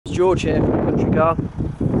George here from Country Car.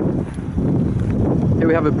 Here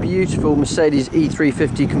we have a beautiful Mercedes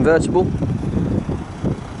E350 convertible.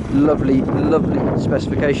 Lovely, lovely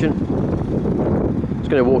specification. Just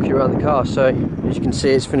going to walk you around the car. So as you can see,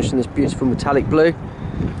 it's finished in this beautiful metallic blue.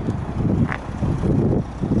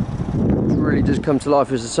 It really does come to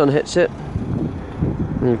life as the sun hits it.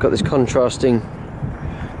 And you've got this contrasting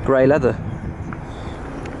grey leather.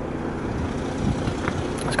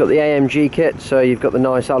 It's got the AMG kit, so you've got the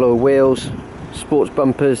nice alloy wheels, sports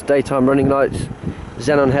bumpers, daytime running lights,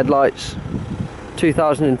 xenon headlights.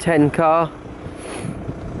 2010 car.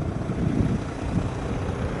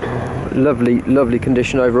 Lovely, lovely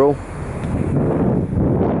condition overall.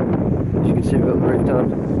 As you can see, we've got the roof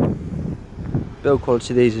down. Build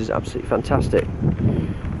quality of these is absolutely fantastic.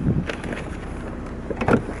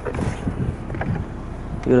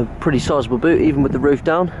 You've got a pretty sizable boot even with the roof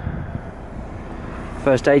down.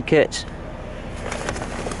 First aid kit.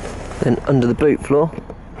 Then under the boot floor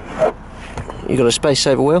you've got a space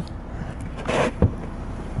saver wheel.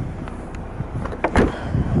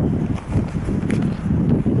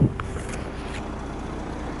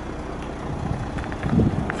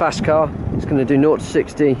 Fast car. It's going to do 0 to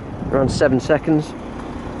 60 around 7 seconds.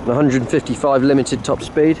 155 limited top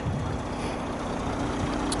speed.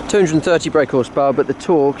 230 brake horsepower, but the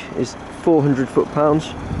torque is 400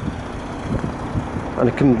 foot-pounds and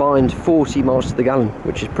a combined 40 miles to the gallon,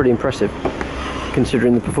 which is pretty impressive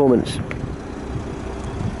considering the performance.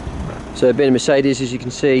 So being a Mercedes, as you can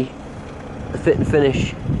see, the fit and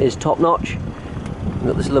finish is top notch. We've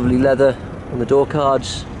got this lovely leather on the door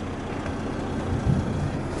cards,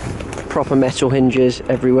 proper metal hinges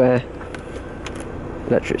everywhere,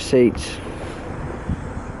 electric seats,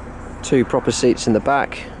 2 proper seats in the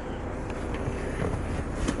back.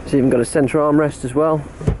 It's even got a centre armrest as well.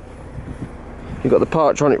 You've got the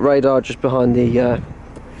Parktronic radar just behind the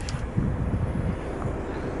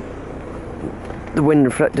wind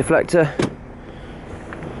deflector.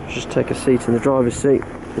 Just take a seat in the driver's seat.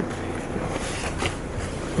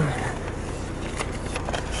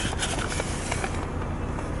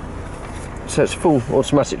 So it's full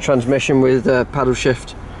automatic transmission with paddle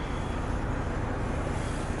shift.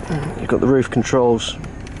 You've got the roof controls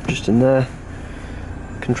just in there.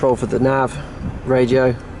 Control for the nav,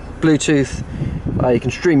 radio, Bluetooth. You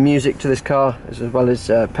can stream music to this car as well as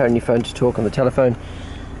pairing your phone to talk on the telephone.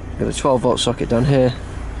 You've got a 12-volt socket down here.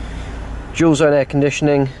 Dual zone air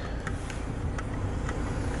conditioning.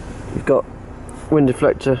 You've got wind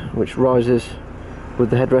deflector which rises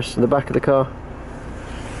with the headrests in the back of the car.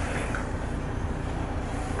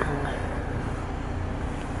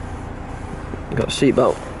 You've got a seat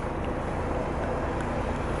belt.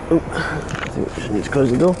 Oh, I think we just need to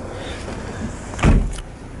close the door.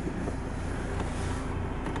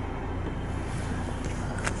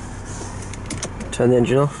 Turn the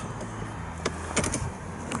engine off.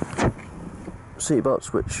 Seat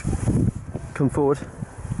belts which come forward.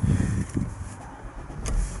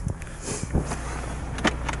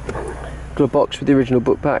 Got a box with the original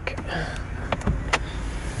book back.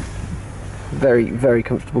 Very, very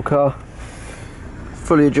comfortable car.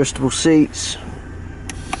 Fully adjustable seats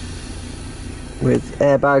with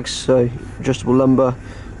airbags, so adjustable lumbar,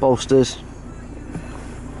 bolsters.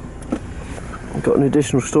 We've got an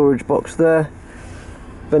additional storage box there.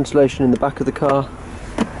 Ventilation in the back of the car.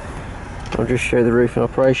 I'll just show the roof in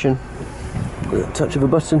operation with a touch of a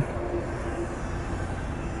button.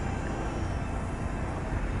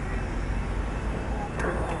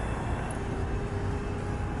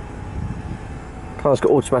 Car's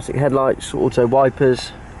got automatic headlights, auto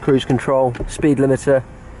wipers, cruise control, speed limiter,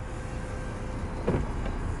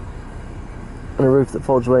 and a roof that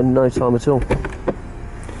folds away in no time at all.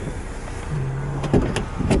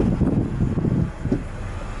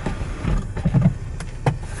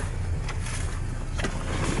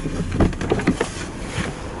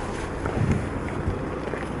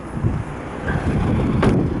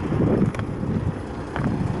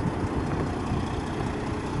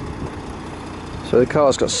 So the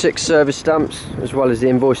car's got 6 service stamps as well as the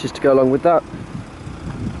invoices to go along with that.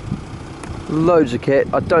 Loads of kit.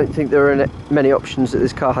 I don't think there are many options that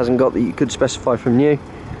this car hasn't got that you could specify from new.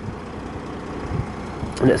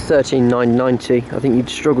 And at $13,990, I think you'd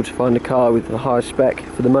struggle to find a car with a higher spec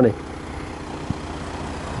for the money.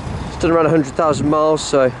 It's done around 100,000 miles,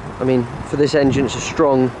 so I mean for this engine it's a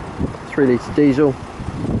strong 3 litre diesel.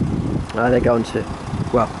 They go on to,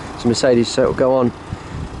 well, it's a Mercedes, so it'll go on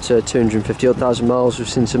to 250 odd thousand miles. We've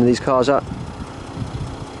seen some of these cars at.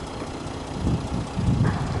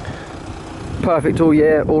 Perfect all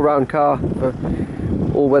year, all round car for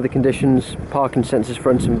all weather conditions, parking sensors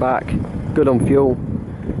front and back, good on fuel.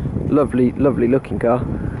 Lovely, lovely looking car.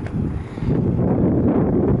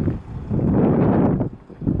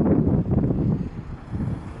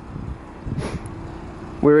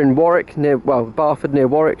 We're in Warwick, near, well, Barford, near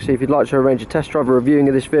Warwick, so if you'd like to arrange a test drive or reviewing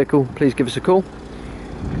of this vehicle, please give us a call.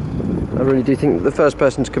 I really do think that the first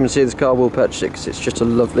person to come and see this car will purchase it, because it's just a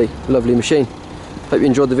lovely, lovely machine. Hope you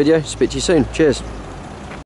enjoyed the video. Speak to you soon. Cheers.